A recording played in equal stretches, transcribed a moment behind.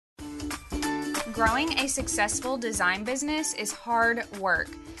Growing a successful design business is hard work.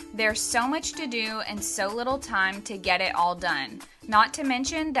 There's so much to do and so little time to get it all done, not to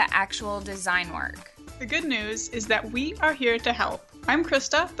mention the actual design work. The good news is that we are here to help. I'm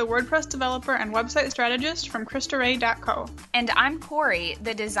Krista, the WordPress developer and website strategist from KristaRay.co. And I'm Corey,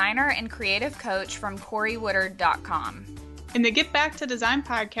 the designer and creative coach from CoreyWoodard.com. In the Get Back to Design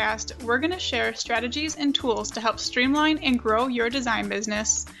podcast, we're going to share strategies and tools to help streamline and grow your design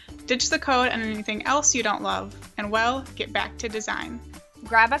business, ditch the code and anything else you don't love, and get back to design.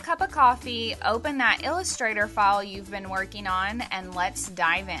 Grab a cup of coffee, open that Illustrator file you've been working on, and let's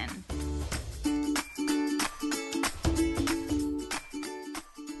dive in.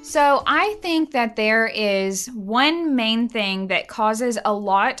 So I think that there is one main thing that causes a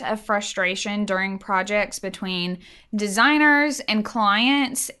lot of frustration during projects between designers and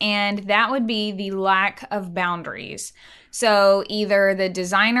clients, and that would be the lack of boundaries. So either the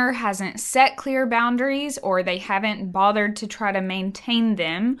designer hasn't set clear boundaries, or they haven't bothered to try to maintain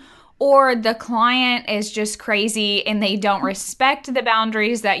them, or the client is just crazy and they don't respect the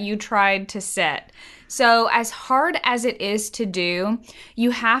boundaries that you tried to set. So as hard as it is to do,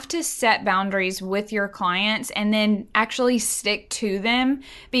 you have to set boundaries with your clients and then actually stick to them,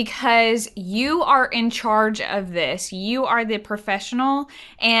 because you are in charge of this. You are the professional,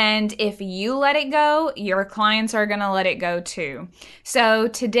 and if you let it go, your clients are going to let it go too. So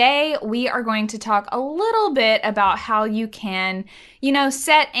today we are going to talk a little bit about how you can,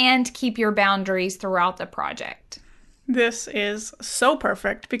 set and keep your boundaries throughout the project. This is so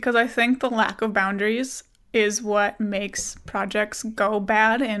perfect because I think the lack of boundaries is what makes projects go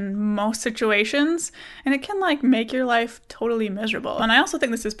bad in most situations, and it can make your life totally miserable. And I also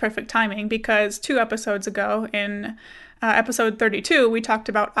think this is perfect timing because 2 episodes ago in episode 32, we talked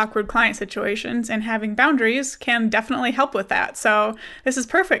about awkward client situations, and having boundaries can definitely help with that. So this is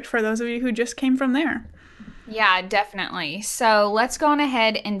perfect for those of you who just came from there. Yeah, definitely. So let's go on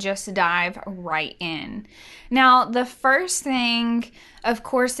ahead and just dive right in. Now, the first thing, of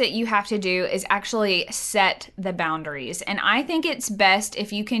course, that you have to do is actually set the boundaries. And I think it's best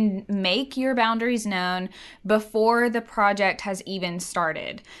if you can make your boundaries known before the project has even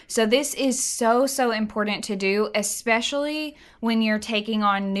started. So this is so important to do, especially when you're taking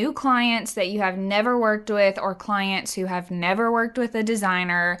on new clients that you have never worked with, or clients who have never worked with a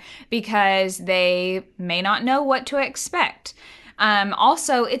designer, because they may not know what to expect.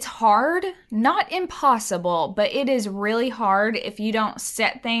 Also, it's hard, not impossible, but it is really hard if you don't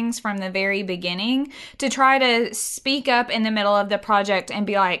set things from the very beginning to try to speak up in the middle of the project and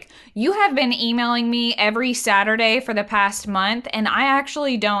be like, you have been emailing me every Saturday for the past month, and I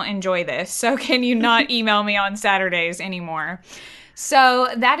actually don't enjoy this. So can you not email me on Saturdays anymore? So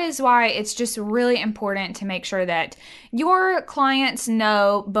that is why it's just really important to make sure that your clients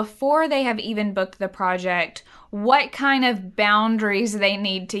know before they have even booked the project what kind of boundaries they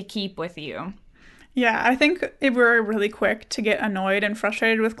need to keep with you. Yeah, I think we're really quick to get annoyed and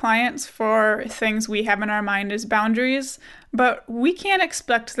frustrated with clients for things we have in our mind as boundaries, but we can't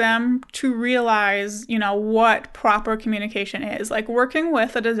expect them to realize, what proper communication is. Working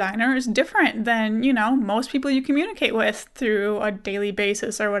with a designer is different than, most people you communicate with through a daily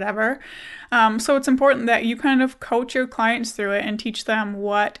basis or whatever. So it's important that you kind of coach your clients through it and teach them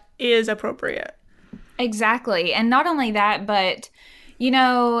what is appropriate. Exactly. And not only that, but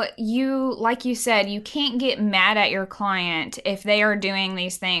like you said, you can't get mad at your client if they are doing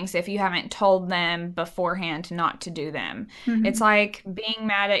these things if you haven't told them beforehand not to do them. Mm-hmm. It's like being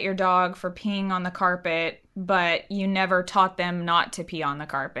mad at your dog for peeing on the carpet, but you never taught them not to pee on the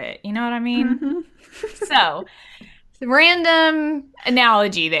carpet. You know what I mean? Mm-hmm. So, random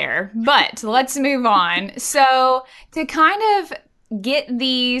analogy there, but let's move on. So, to kind of get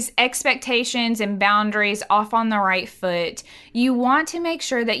these expectations and boundaries off on the right foot, you want to make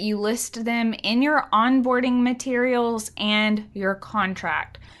sure that you list them in your onboarding materials and your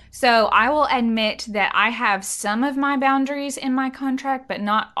contract. So I will admit that I have some of my boundaries in my contract, but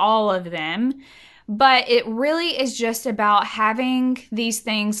not all of them. But it really is just about having these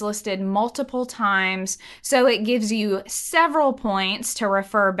things listed multiple times, so it gives you several points to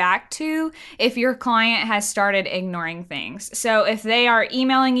refer back to if your client has started ignoring things. So if they are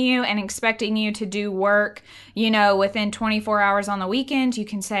emailing you and expecting you to do work, within 24 hours on the weekend, you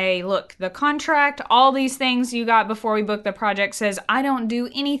can say, look, the contract, all these things you got before we booked the project says I don't do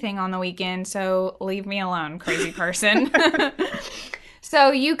anything on the weekend, so leave me alone, crazy person.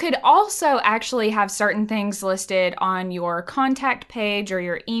 So you could also actually have certain things listed on your contact page or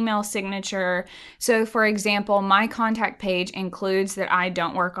your email signature. So for example, my contact page includes that I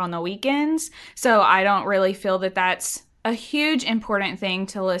don't work on the weekends. So I don't really feel that that's a huge important thing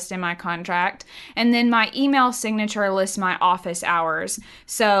to list in my contract. And then my email signature lists my office hours.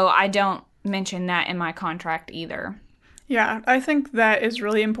 So I don't mention that in my contract either. Yeah, I think that is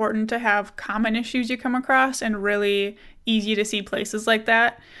really important to have common issues you come across and really easy to see places like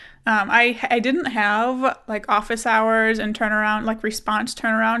that. I didn't have like office hours and turnaround, like response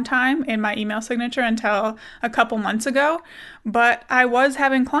turnaround time in my email signature until a couple months ago. But I was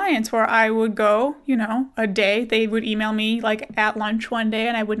having clients where I would go, a day. They would email me like at lunch one day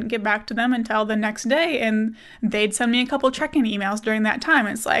and I wouldn't get back to them until the next day. And they'd send me a couple check-in emails during that time.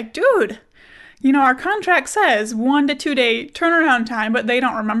 It's like, dude, our contract says 1 to 2 day turnaround time, but they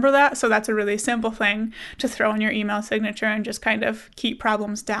don't remember that. So that's a really simple thing to throw in your email signature and just kind of keep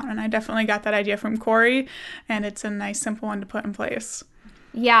problems down. And I definitely got that idea from Corey, and it's a nice, simple one to put in place.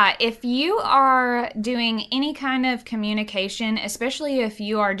 Yeah, if you are doing any kind of communication, especially if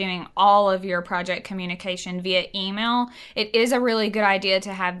you are doing all of your project communication via email, it is a really good idea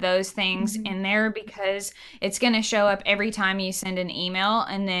to have those things in there because it's going to show up every time you send an email,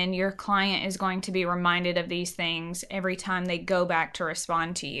 and then your client is going to be reminded of these things every time they go back to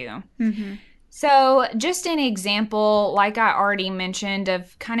respond to you. So, just an example, like I already mentioned,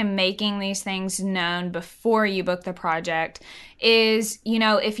 of kind of making these things known before you book the project is,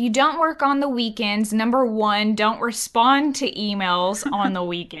 if you don't work on the weekends, number one, don't respond to emails on the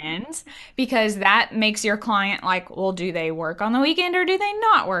weekends because that makes your client like, well, do they work on the weekend or do they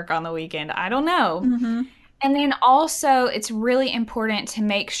not work on the weekend? I don't know. And then also, it's really important to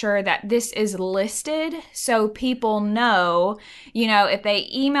make sure that this is listed so people know, if they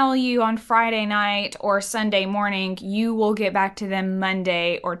email you on Friday night or Sunday morning, you will get back to them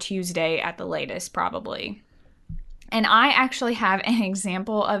Monday or Tuesday at the latest, probably. And I actually have an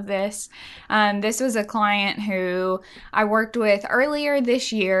example of this. This was a client who I worked with earlier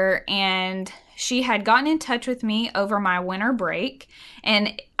this year, and she had gotten in touch with me over my winter break,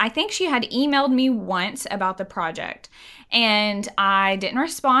 and I think she had emailed me once about the project. And I didn't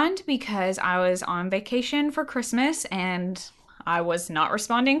respond because I was on vacation for Christmas and I was not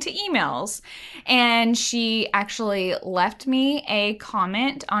responding to emails. And she actually left me a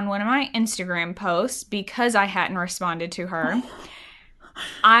comment on one of my Instagram posts because I hadn't responded to her.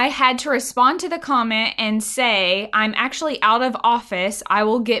 I had to respond to the comment and say, I'm actually out of office. I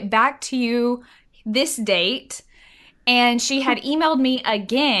will get back to you this date. And she had emailed me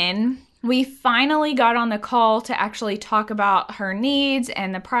again. We finally got on the call to actually talk about her needs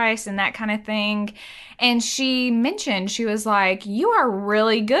and the price and that kind of thing. And she mentioned, she was like, you are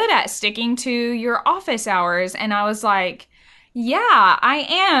really good at sticking to your office hours. And I was like, yeah, I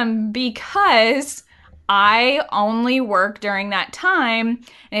am, because I only work during that time.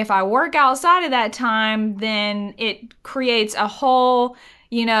 And if I work outside of that time, then it creates a whole,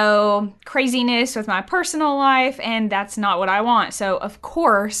 craziness with my personal life. And that's not what I want. So, of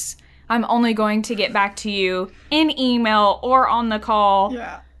course, I'm only going to get back to you in email or on the call.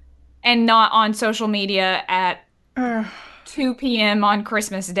 Yeah. And not on social media at 2 p.m. on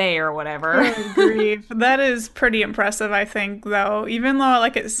Christmas Day or whatever. Good grief. That is pretty impressive, I think, though. Even though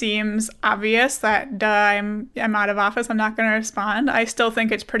it seems obvious that duh, I'm out of office, I'm not going to respond, I still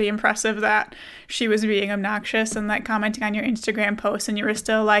think it's pretty impressive that she was being obnoxious and commenting on your Instagram post, and you were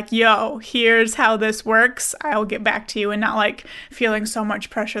still like, yo, here's how this works. I'll get back to you, and not feeling so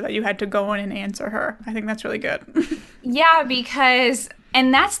much pressure that you had to go in and answer her. I think that's really good. Yeah, because,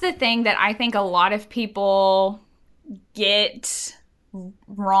 and that's the thing that I think a lot of people get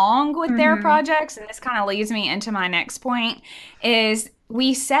wrong with their projects, and this kind of leads me into my next point, is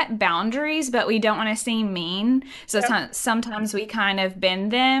we set boundaries, but we don't want to seem mean. So sometimes we kind of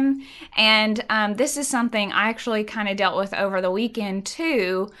bend them. And this is something I actually kind of dealt with over the weekend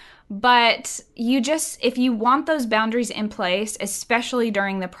too. But if you want those boundaries in place, especially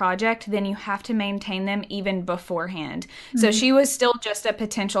during the project, then you have to maintain them even beforehand. So she was still just a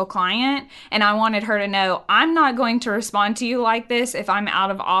potential client, and I wanted her to know, I'm not going to respond to you like this if I'm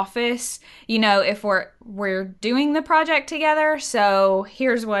out of office, if we're doing the project together. So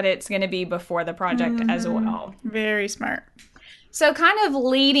here's what it's going to be before the project as well. Very smart. So kind of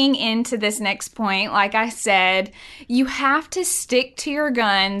leading into this next point, like I said, you have to stick to your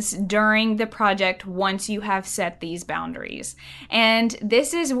guns during the project once you have set these boundaries. And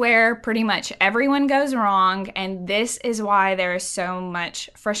this is where pretty much everyone goes wrong, and this is why there is so much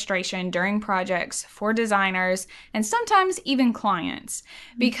frustration during projects for designers and sometimes even clients.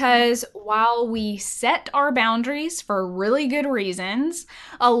 Because while we set our boundaries for really good reasons,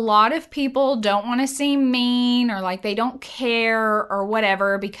 a lot of people don't want to seem mean or like they don't care or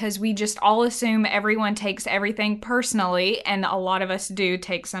whatever, because we just all assume everyone takes everything personally, and a lot of us do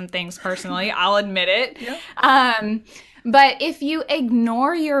take some things personally. I'll admit it. Yep. But if you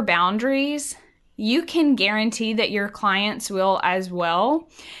ignore your boundaries, you can guarantee that your clients will as well.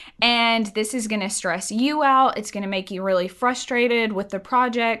 And this is going to stress you out. It's going to make you really frustrated with the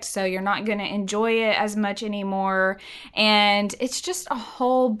project. So you're not going to enjoy it as much anymore. And it's just a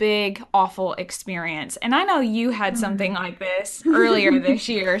whole big, awful experience. And I know you had something like this earlier this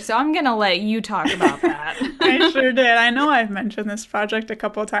year. So I'm going to let you talk about that. I sure did. I know I've mentioned this project a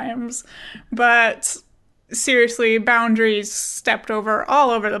couple times, but seriously, boundaries stepped over all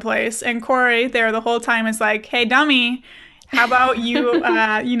over the place. And Corey there the whole time is like, hey, dummy, how about you,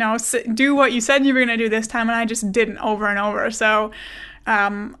 do what you said you were going to do this time? And I just didn't over and over. So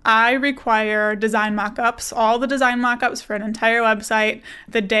I require design mock-ups, all the design mock-ups for an entire website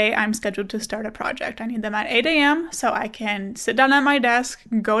the day I'm scheduled to start a project. I need them at 8 a.m. so I can sit down at my desk,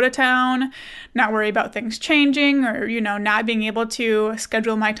 go to town, not worry about things changing or, not being able to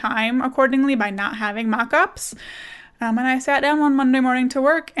schedule my time accordingly by not having mock-ups. And I sat down one Monday morning to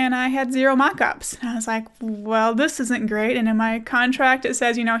work and I had 0 mock-ups. And I was like, well, this isn't great. And in my contract, it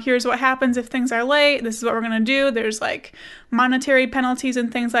says, here's what happens if things are late. This is what we're going to do. There's like monetary penalties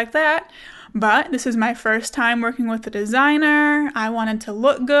and things like that. But this is my first time working with a designer. I wanted to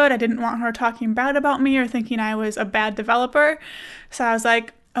look good. I didn't want her talking bad about me or thinking I was a bad developer. So I was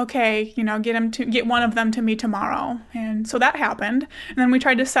like, okay, get one of them to me tomorrow. And so that happened. And then we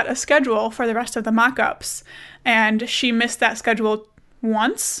tried to set a schedule for the rest of the mock-ups. And she missed that schedule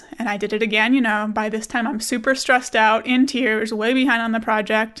once, and I did it again. By this time I'm super stressed out, in tears, way behind on the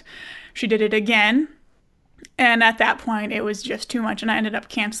project. She did it again. And at that point, it was just too much, and I ended up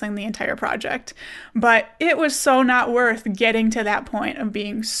canceling the entire project. But it was so not worth getting to that point of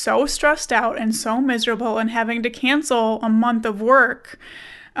being so stressed out and so miserable and having to cancel a month of work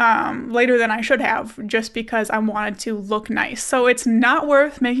later than I should have, just because I wanted to look nice. So it's not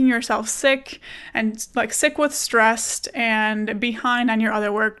worth making yourself sick and sick with stress and behind on your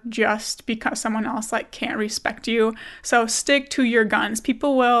other work just because someone else can't respect you. So stick to your guns.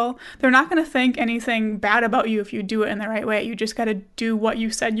 They're not going to think anything bad about you if you do it in the right way. You just got to do what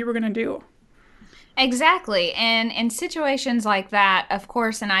you said you were going to do. Exactly. And in situations like that, of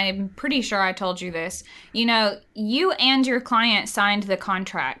course, and I'm pretty sure I told you this, you and your client signed the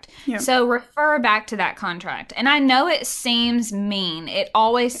contract. Yep. So refer back to that contract. And I know it seems mean. It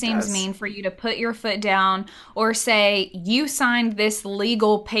always seems mean for you to put your foot down or say you signed this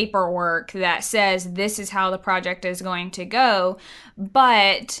legal paperwork that says this is how the project is going to go.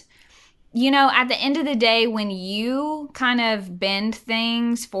 But at the end of the day, when you kind of bend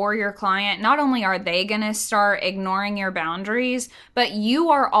things for your client, not only are they going to start ignoring your boundaries, but you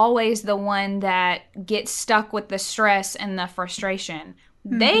are always the one that gets stuck with the stress and the frustration.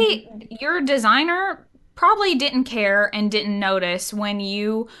 Mm-hmm. Your designer probably didn't care and didn't notice when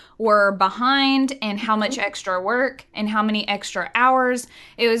you were behind and how much extra work and how many extra hours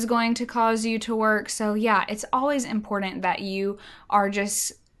it was going to cause you to work. So yeah, it's always important that you are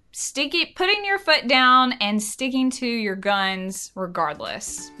just putting your foot down and sticking to your guns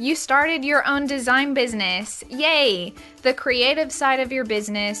regardless. You started your own design business. Yay! The creative side of your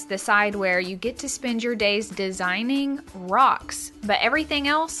business, the side where you get to spend your days designing, rocks, but everything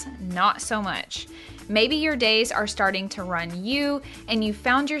else, not so much. Maybe your days are starting to run you, and you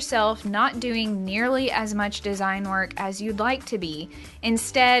found yourself not doing nearly as much design work as you'd like to be.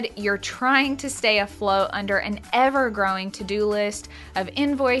 Instead, you're trying to stay afloat under an ever-growing to-do list of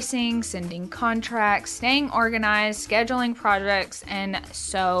invoicing, sending contracts, staying organized, scheduling projects, and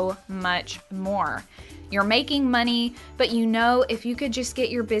so much more. You're making money, but if you could just get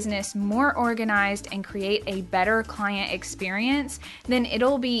your business more organized and create a better client experience, then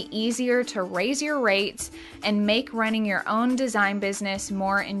it'll be easier to raise your rates and make running your own design business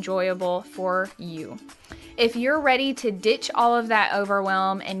more enjoyable for you. If you're ready to ditch all of that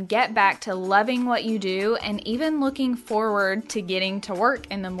overwhelm and get back to loving what you do and even looking forward to getting to work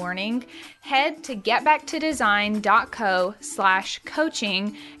in the morning, head to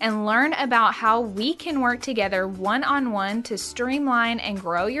getbacktodesign.co/coaching and learn about how we can work together one-on-one to streamline and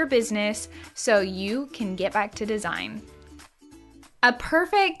grow your business so you can get back to design. A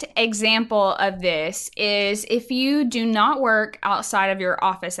perfect example of this is if you do not work outside of your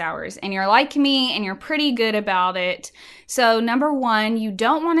office hours and you're like me and you're pretty good about it. So number one, you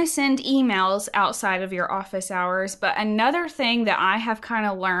don't want to send emails outside of your office hours. But another thing that I have kind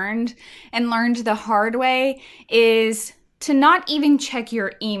of learned the hard way is to not even check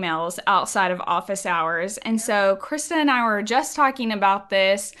your emails outside of office hours. And so Krista and I were just talking about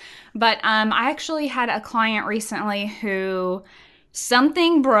this, but I actually had a client recently who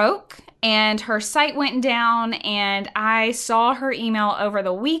something broke and her site went down, and I saw her email over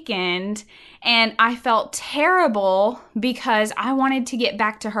the weekend And I felt terrible because I wanted to get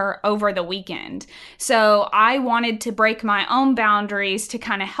back to her over the weekend. So I wanted to break my own boundaries to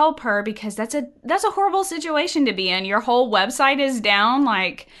kind of help her, because that's a horrible situation to be in. Your whole website is down.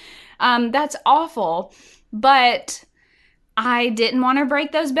 Like, that's awful. But I didn't want to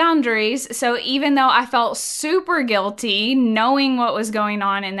break those boundaries. So even though I felt super guilty knowing what was going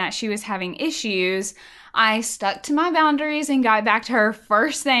on and that she was having issues, I stuck to my boundaries and got back to her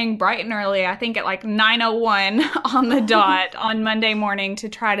first thing bright and early, I think at like 9:01 on the dot on Monday morning, to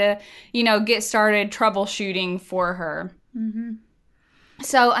try to, get started troubleshooting for her. Mm-hmm.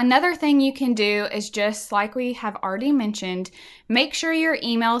 So another thing you can do is, just like we have already mentioned, make sure your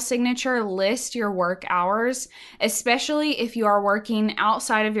email signature lists your work hours, especially if you are working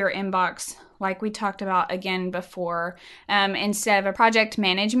outside of your inbox, like we talked about again before, instead of a project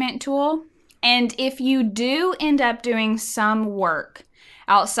management tool. And if you do end up doing some work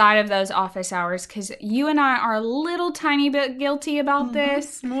outside of those office hours, because you and I are a little tiny bit guilty about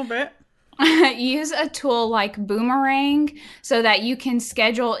this. A little bit. Use a tool like Boomerang so that you can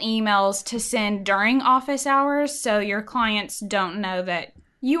schedule emails to send during office hours, so your clients don't know that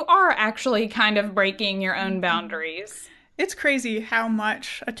you are actually kind of breaking your own boundaries. It's crazy how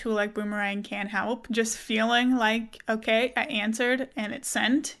much a tool like Boomerang can help. Just feeling like, okay, I answered and it's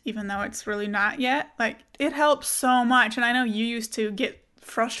sent, even though it's really not yet. Like, it helps so much. And I know you used to get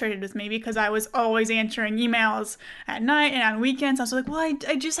frustrated with me because I was always answering emails at night and on weekends. I was like, well,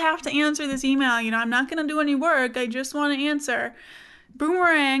 I just have to answer this email. I'm not going to do any work. I just want to answer.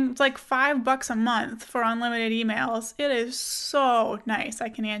 Boomerang, it's like $5 a month for unlimited emails. It is so nice. I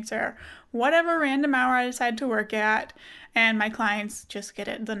can answer whatever random hour I decide to work at, and my clients just get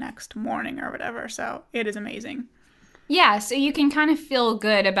it the next morning or whatever. So it is amazing. Yeah, so you can kind of feel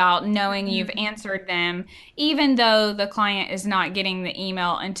good about knowing you've answered them, even though the client is not getting the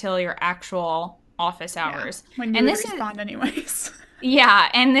email until your actual office hours. Yeah, when you respond anyways. Yeah,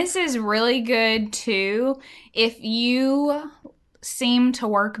 and this is really good too if you seem to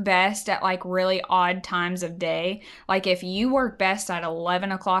work best at like really odd times of day. Like if you work best at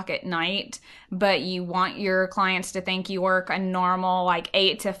 11 o'clock at night, but you want your clients to think you work a normal like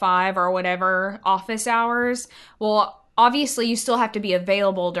 8 to 5 or whatever office hours, well, obviously you still have to be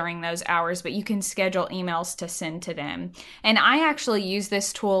available during those hours, but you can schedule emails to send to them. And I actually use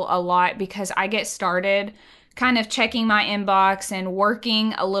this tool a lot because I get started kind of checking my inbox and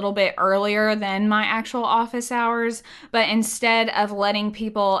working a little bit earlier than my actual office hours. But instead of letting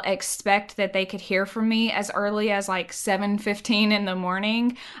people expect that they could hear from me as early as like 7:15 in the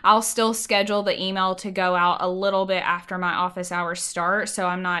morning, I'll still schedule the email to go out a little bit after my office hours start. So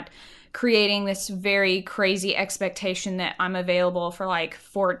I'm not creating this very crazy expectation that I'm available for like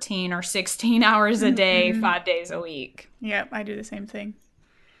 14 or 16 hours a day, 5 days a week. Yep, I do the same thing.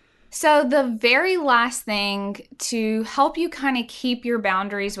 So the very last thing to help you kind of keep your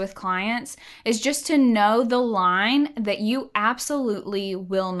boundaries with clients is just to know the line that you absolutely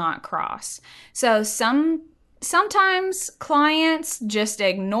will not cross. So sometimes clients just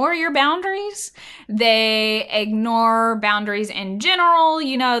ignore your boundaries. They ignore boundaries in general.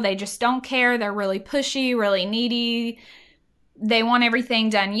 They just don't care. They're really pushy, really needy. They want everything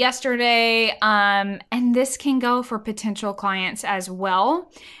done yesterday. And this can go for potential clients as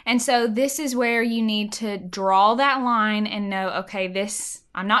well. And so this is where you need to draw that line and know, okay,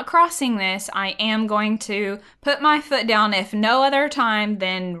 I'm not crossing this. I am going to put my foot down, if no other time,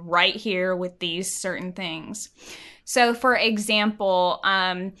 then right here with these certain things. So for example,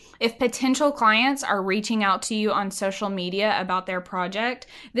 if potential clients are reaching out to you on social media about their project,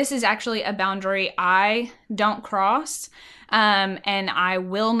 this is actually a boundary I don't cross. And I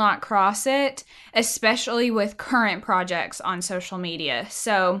will not cross it, especially with current projects on social media.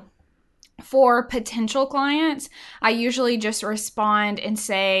 So for potential clients, I usually just respond and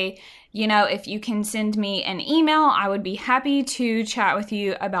say, if you can send me an email, I would be happy to chat with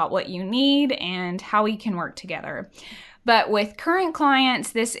you about what you need and how we can work together. But with current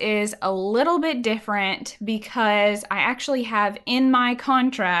clients, this is a little bit different because I actually have in my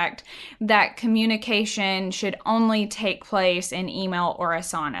contract that communication should only take place in email or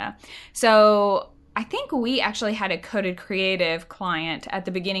Asana. So I think we actually had a Coded Creative client at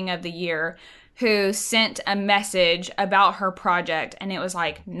the beginning of the year who sent a message about her project, and it was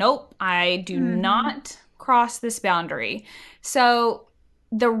like, nope, I do not cross this boundary. So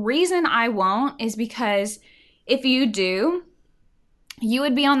the reason I won't is because if you do, you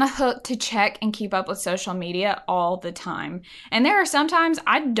would be on the hook to check and keep up with social media all the time. And there are sometimes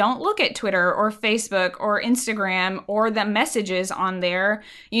I don't look at Twitter or Facebook or Instagram or the messages on there,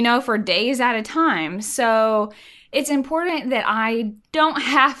 for days at a time. So it's important that I don't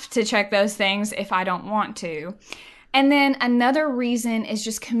have to check those things if I don't want to. And then another reason is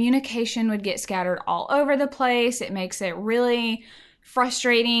just communication would get scattered all over the place. It makes it really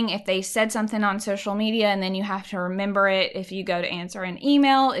frustrating if they said something on social media and then you have to remember it if you go to answer an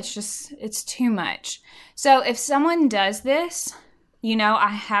email. It's too much. So if someone does this, I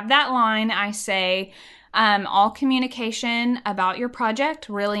have that line. I say, all communication about your project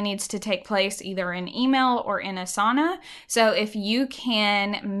really needs to take place either in email or in Asana. So if you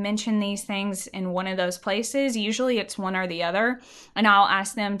can mention these things in one of those places, usually it's one or the other, and I'll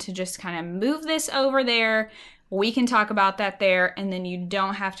ask them to just kind of move this over there. We can talk about that there, and then you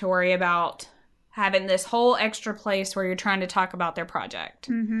don't have to worry about having this whole extra place where you're trying to talk about their project.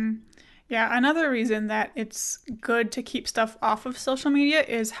 Mm-hmm. Yeah, another reason that it's good to keep stuff off of social media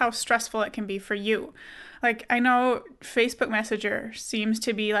is how stressful it can be for you. Like, I know Facebook Messenger seems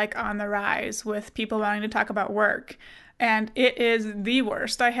to be like on the rise with people wanting to talk about work, and it is the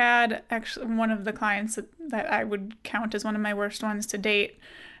worst. I had actually one of the clients that I would count as one of my worst ones to date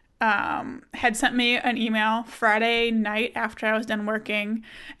had sent me an email Friday night after I was done working,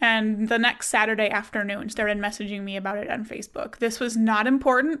 and the next Saturday afternoon started messaging me about it on Facebook. This was not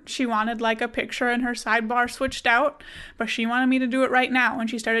important. She wanted like a picture and her sidebar switched out, but she wanted me to do it right now, and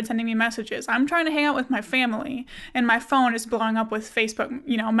she started sending me messages. I'm trying to hang out with my family, and my phone is blowing up with Facebook,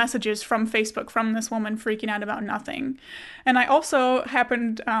 messages from Facebook from this woman freaking out about nothing. And I also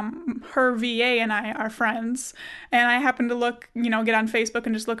happened, her VA and I are friends, and I happened to look, get on Facebook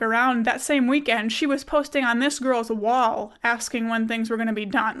and just look around. That same weekend, she was posting on this girl's wall asking when things were going to be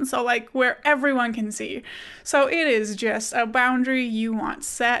done. So, like, where everyone can see. So it is just a boundary you want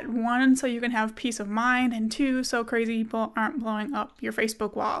set. One, so you can have peace of mind, and two, so crazy people aren't blowing up your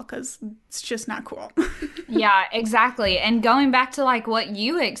Facebook wall, because it's just not cool. Yeah, exactly. And going back to like what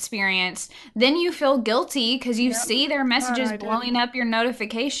you experienced, then you feel guilty because you see their messages blowing up your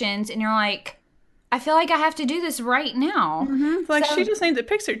notifications, and you're like, I feel like I have to do this right now. Like, she just needs a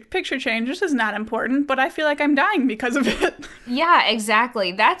picture change. This is not important, but I feel like I'm dying because of it. Yeah,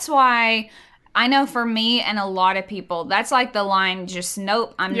 exactly. That's why I know for me and a lot of people, that's like the line, just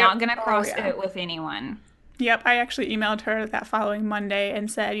nope, I'm not going to cross it with anyone. Yep, I actually emailed her that following Monday and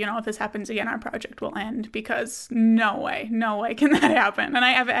said, if this happens again, our project will end, because no way can that happen. And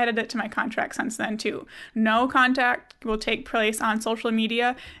I have added it to my contract since then too. No contact will take place on social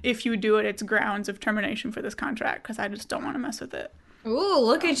media. If you do it, it's grounds of termination for this contract, because I just don't want to mess with it. Ooh,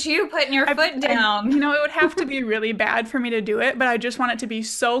 look at you putting your foot down. It would have to be really bad for me to do it, but I just want it to be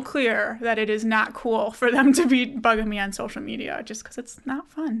so clear that it is not cool for them to be bugging me on social media, just because it's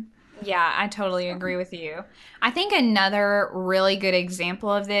not fun. Yeah, I totally agree with you. I think another really good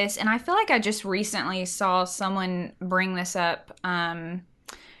example of this, and I feel like I just recently saw someone bring this up in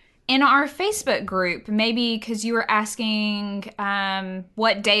our Facebook group, maybe because you were asking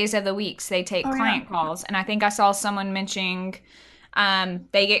what days of the weeks they take client calls. And I think I saw someone mentioning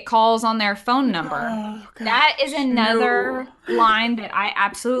they get calls on their phone number. Oh, that is another line that I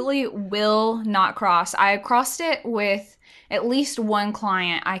absolutely will not cross. I crossed it with at least one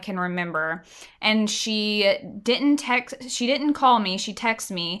client I can remember. And she didn't call me, she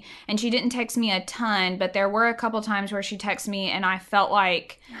texted me, and she didn't text me a ton, but there were a couple times where she texted me and I felt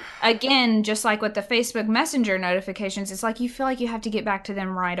like, again, just like with the Facebook Messenger notifications, it's like you feel like you have to get back to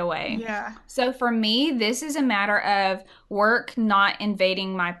them right away. Yeah. So for me, this is a matter of work not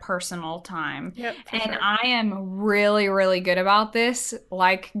invading my personal time. Yep, and sure. I am really, really good about this,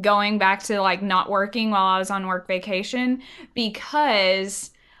 like going back to like not working while I was on work vacation, because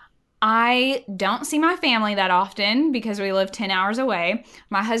I don't see my family that often because we live 10 hours away.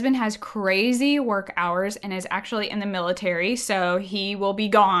 My husband has crazy work hours and is actually in the military, so he will be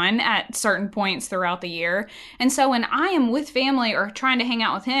gone at certain points throughout the year. And so when I am with family or trying to hang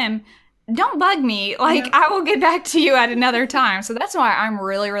out with him, don't bug me. Like, I will get back to you at another time. So that's why I'm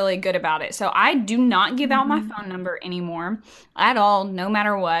really, really good about it. So I do not give out my phone number anymore at all, no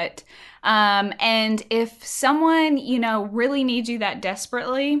matter what. And if someone, really needs you that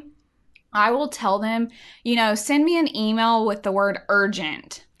desperately, I will tell them, send me an email with the word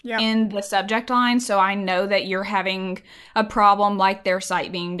urgent in the subject line, so I know that you're having a problem, like their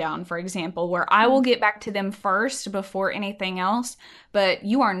site being down, for example, where I will get back to them first before anything else. But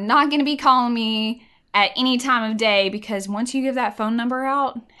you are not going to be calling me at any time of day, because once you give that phone number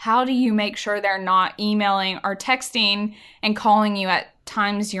out, how do you make sure they're not emailing or texting and calling you at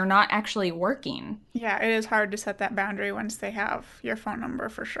times you're not actually working? Yeah, it is hard to set that boundary once they have your phone number,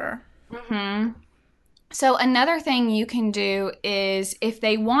 for sure. Mm-hmm. So another thing you can do is if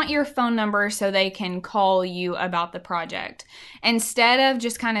they want your phone number so they can call you about the project, instead of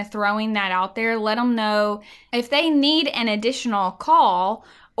just kind of throwing that out there, let them know if they need an additional call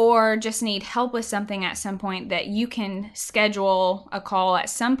or just need help with something at some point, that you can schedule a call at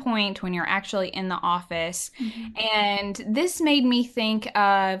some point when you're actually in the office. Mm-hmm. And this made me think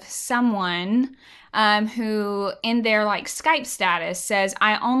of someone who in their like Skype status says,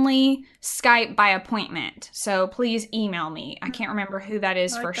 I only Skype by appointment. So please email me. I can't remember who that I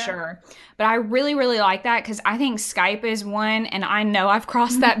is for like that. sure. But I really, really like that because I think Skype is one, and I know I've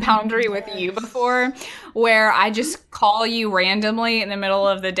crossed that boundary with you Yes. before, where I just call you randomly in the middle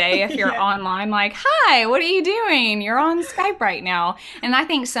of the day if you're Yeah. online, like, hi, what are you doing? You're on Skype right now. And I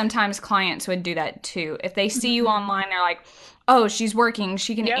think sometimes clients would do that too. If they see you Mhm. online, they're like, oh, she's working.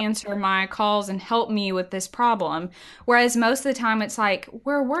 She can Yep. answer my calls and help me with this problem. Whereas most of the time, it's like,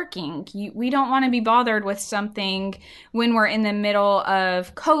 we're working. We don't want to be bothered with something when we're in the middle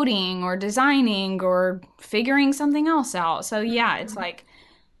of coding or designing or figuring something else out. So, yeah, it's Mhm. like,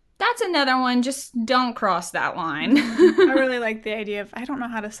 that's another one. Just don't cross that line. I really like the idea of, I don't know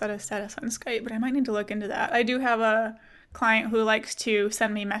how to set a status on Skype, but I might need to look into that. I do have a client who likes to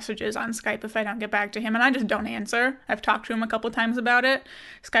send me messages on Skype if I don't get back to him, and I just don't answer. I've talked to him a couple times about it.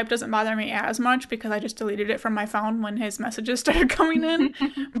 Skype doesn't bother me as much because I just deleted it from my phone when his messages started coming in.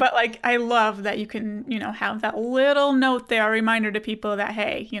 But like, I love that you can, have that little note there, a reminder to people that,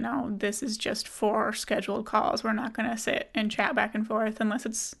 hey, this is just for scheduled calls. We're not going to sit and chat back and forth unless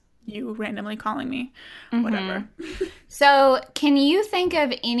it's you randomly calling me, hmm whatever. So, can you think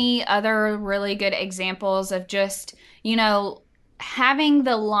of any other really good examples of just, you know, having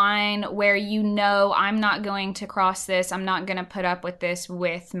the line where I'm not going to cross this, I'm not going to put up with this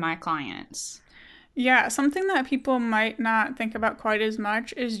with my clients? Yeah, something that people might not think about quite as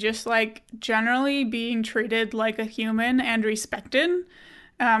much is just like generally being treated like a human and respected.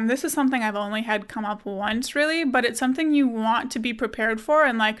 This is something I've only had come up once, really, but it's something you want to be prepared for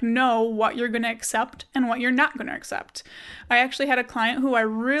and like know what you're going to accept and what you're not going to accept. I actually had a client who I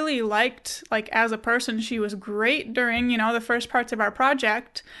really liked, like as a person. She was great during, the first parts of our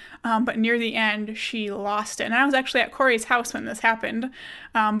project, but near the end, she lost it. And I was actually at Corey's house when this happened,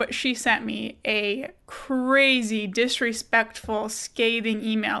 but she sent me a crazy, disrespectful, scathing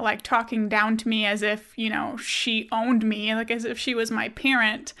email, like talking down to me as if, she owned me, like as if she was my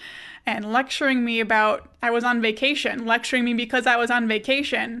parent, and lecturing me about I was on vacation, lecturing me because I was on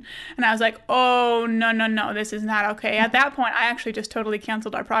vacation. And I was like, oh, no, no, no, this is not okay. At that point, I actually just totally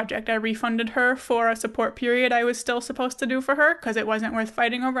canceled our project. I refunded her for a support period I was still supposed to do for her because it wasn't worth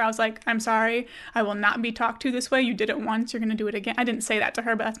fighting over. I was like, I'm sorry. I will not be talked to this way. You did it once. You're going to do it again. I didn't say that to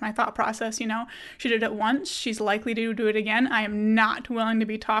her, but that's my thought process. She did it once. She's likely to do it again. I am not willing to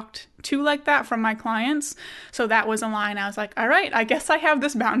be talked to like that from my clients. So that was a line I was like, all right, I guess I have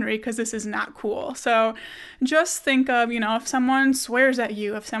this boundary because this is not cool. So just think of, if someone swears at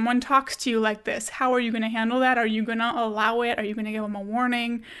you, if someone talks to you like this, how are you going to handle that? Are you going to allow it? Are you going to give them a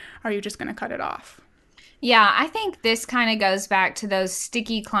warning? Are you just going to cut it off? Yeah, I think this kind of goes back to those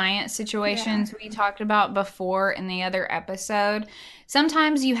sticky client Yeah. situations we talked about before in the other episode.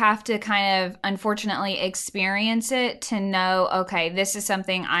 Sometimes you have to kind of unfortunately experience it to know, okay, this is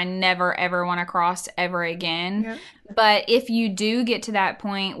something I never ever want to cross ever again. Yeah. But if you do get to that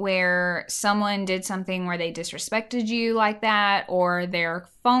point where someone did something where they disrespected you like that, or they're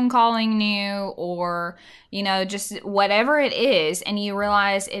phone calling you, or just whatever it is, and you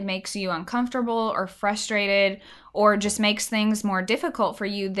realize it makes you uncomfortable or frustrated or just makes things more difficult for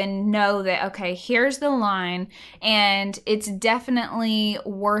you, then know that, okay, here's the line, and it's definitely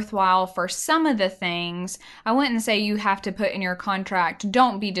worthwhile for some of the things. I wouldn't say you have to put in your contract,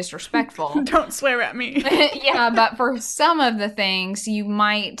 don't be disrespectful. Don't swear at me. Yeah, but for some of the things, you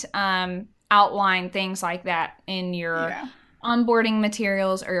might outline things like that in your Yeah. onboarding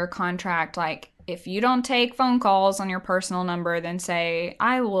materials or your contract. Like, if you don't take phone calls on your personal number, then say,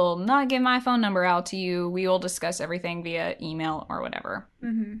 I will not give my phone number out to you. We will discuss everything via email or whatever.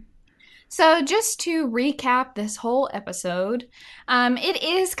 Hmm. So, just to recap this whole episode, it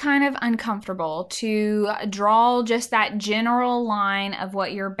is kind of uncomfortable to draw just that general line of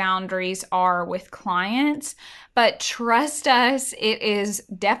what your boundaries are with clients, but trust us, it is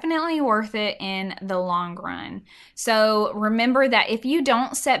definitely worth it in the long run. So, remember that if you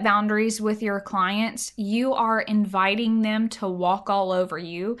don't set boundaries with your clients, you are inviting them to walk all over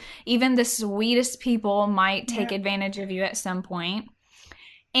you. Even the sweetest people might take Yeah. advantage of you at some point.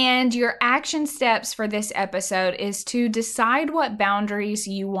 And your action steps for this episode is to decide what boundaries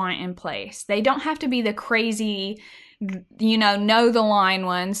you want in place. They don't have to be the crazy know the line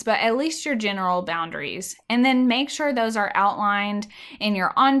ones, but at least your general boundaries. And then make sure those are outlined in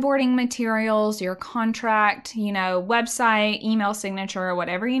your onboarding materials, your contract, website, email signature,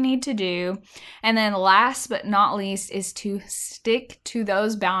 whatever you need to do. And then last but not least is to stick to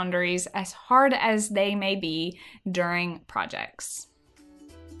those boundaries as hard as they may be during projects.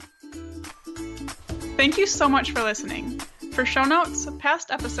 Thank you so much for listening. For show notes,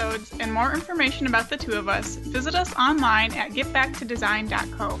 past episodes, and more information about the two of us, visit us online at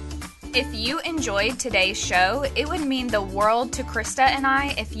getbacktodesign.co. If you enjoyed today's show, it would mean the world to Krista and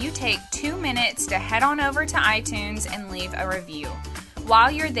I if you take 2 minutes to head on over to iTunes and leave a review.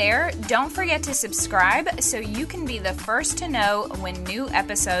 While you're there, don't forget to subscribe so you can be the first to know when new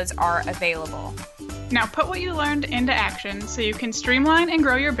episodes are available. Now put what you learned into action so you can streamline and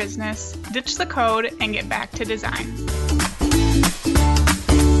grow your business, ditch the code, and get back to design.